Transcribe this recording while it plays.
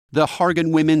The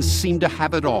Hargan women seemed to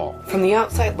have it all. From the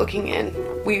outside looking in,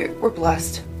 we were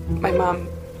blessed. My mom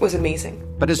was amazing.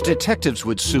 But as detectives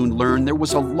would soon learn, there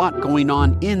was a lot going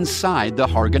on inside the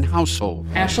Hargan household.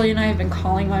 Ashley and I have been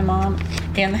calling my mom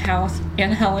and the house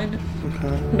and Helen.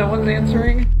 Okay. No one's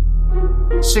answering.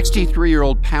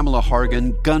 63-year-old Pamela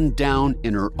Hargan gunned down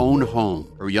in her own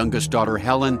home. Her youngest daughter,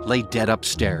 Helen, lay dead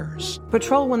upstairs.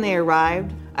 Patrol, when they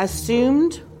arrived,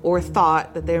 assumed or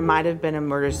thought that there might have been a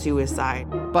murder-suicide.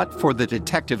 But for the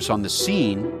detectives on the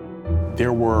scene,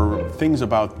 there were things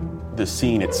about the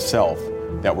scene itself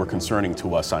that were concerning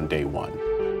to us on day one.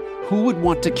 Who would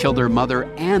want to kill their mother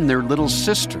and their little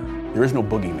sister? There is no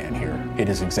boogeyman here. It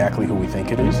is exactly who we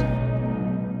think it is.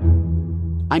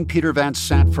 I'm Peter Van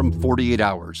Sant from 48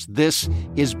 Hours. This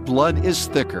is Blood is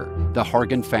Thicker, the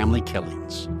Hargan Family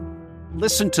Killings.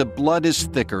 Listen to Blood is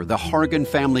Thicker, the Hargan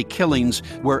Family Killings,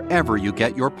 wherever you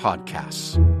get your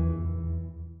podcasts.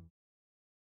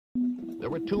 There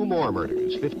were two more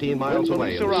murders 15 miles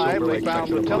away. When police arrived, they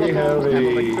found the telephone and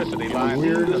electricity lines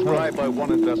described by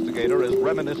one investigator as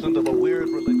reminiscent of a weird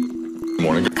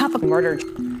religion. Cup of murder.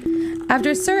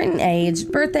 After a certain age,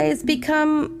 birthdays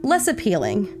become less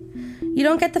appealing. You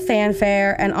don't get the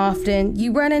fanfare, and often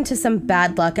you run into some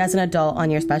bad luck as an adult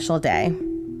on your special day.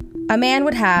 A man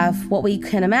would have what we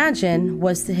can imagine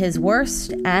was his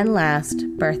worst and last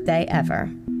birthday ever.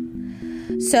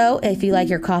 So, if you like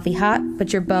your coffee hot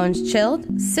but your bones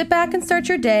chilled, sit back and start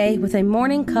your day with a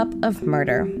morning cup of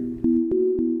murder.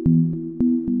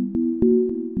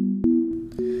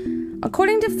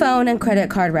 According to phone and credit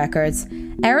card records,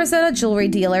 Arizona jewelry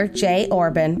dealer Jay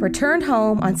Orban returned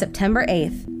home on September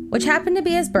 8th, which happened to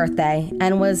be his birthday,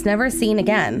 and was never seen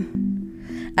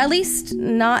again. At least,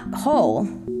 not whole.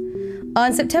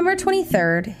 On September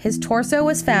 23rd, his torso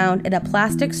was found in a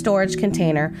plastic storage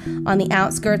container on the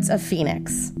outskirts of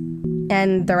Phoenix.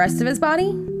 And the rest of his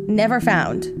body? Never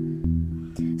found.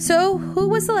 So, who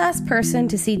was the last person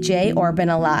to see Jay Orban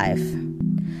alive?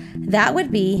 That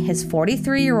would be his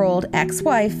 43-year-old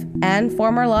ex-wife and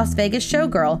former Las Vegas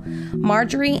showgirl,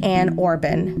 Marjorie Ann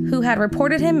Orban, who had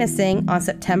reported him missing on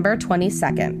September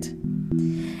 22nd.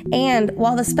 And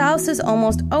while the spouse is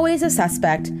almost always a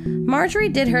suspect, Marjorie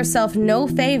did herself no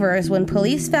favors when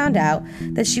police found out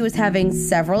that she was having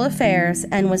several affairs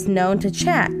and was known to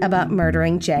chat about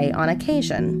murdering Jay on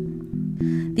occasion.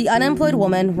 The unemployed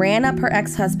woman ran up her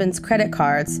ex-husband's credit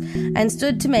cards and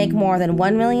stood to make more than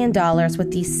 $1 million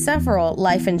with the several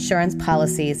life insurance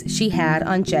policies she had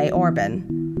on Jay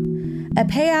Orban. A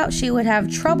payout she would have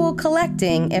trouble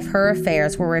collecting if her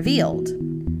affairs were revealed.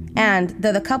 And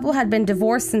though the couple had been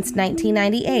divorced since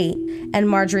 1998 and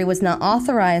Marjorie was not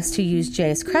authorized to use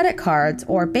Jay's credit cards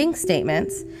or bank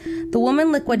statements, the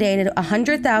woman liquidated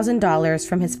 $100,000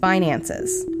 from his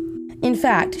finances. In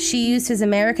fact, she used his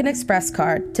American Express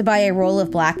card to buy a roll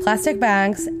of black plastic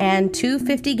bags and 2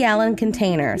 50-gallon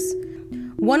containers,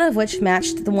 one of which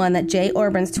matched the one that Jay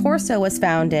Orban's torso was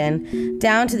found in,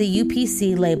 down to the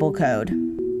UPC label code.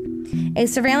 A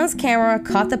surveillance camera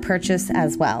caught the purchase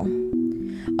as well.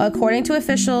 According to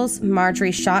officials,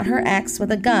 Marjorie shot her ex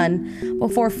with a gun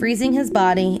before freezing his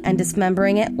body and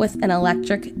dismembering it with an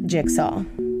electric jigsaw.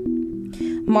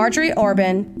 Marjorie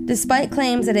Orban, despite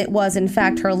claims that it was in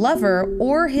fact her lover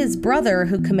or his brother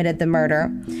who committed the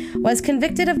murder, was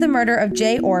convicted of the murder of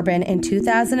Jay Orban in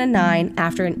 2009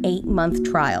 after an 8-month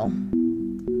trial.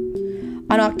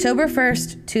 On October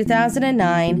 1st,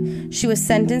 2009, she was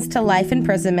sentenced to life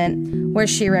imprisonment, where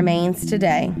she remains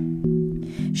today.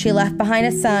 She left behind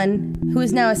a son, who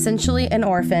is now essentially an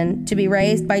orphan, to be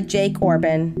raised by Jake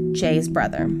Orban, Jay's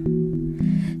brother.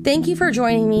 Thank you for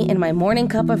joining me in my morning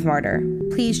cup of murder.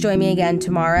 Please join me again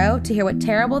tomorrow to hear what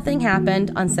terrible thing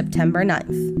happened on September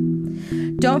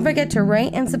 9th. Don't forget to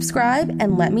rate and subscribe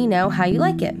and let me know how you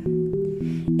like it.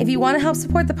 If you want to help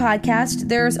support the podcast,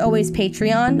 there's always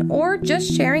Patreon or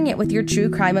just sharing it with your true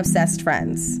crime-obsessed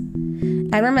friends.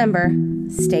 And remember,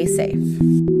 stay safe.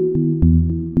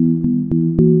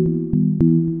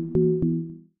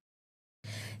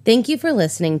 Thank you for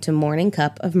listening to Morning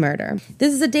Cup of Murder.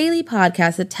 This is a daily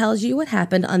podcast that tells you what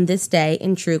happened on this day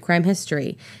in true crime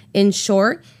history. In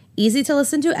short, easy to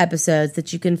listen to episodes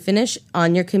that you can finish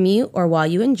on your commute or while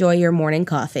you enjoy your morning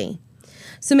coffee.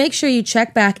 So make sure you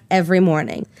check back every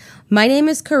morning. My name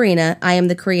is Karina. I am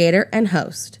the creator and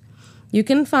host. You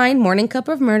can find Morning Cup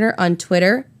of Murder on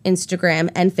Twitter,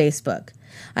 Instagram, and Facebook.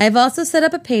 I have also set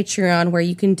up a Patreon where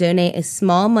you can donate a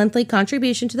small monthly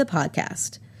contribution to the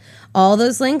podcast. All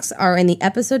those links are in the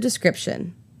episode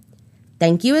description.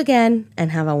 Thank you again,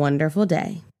 and have a wonderful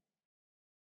day.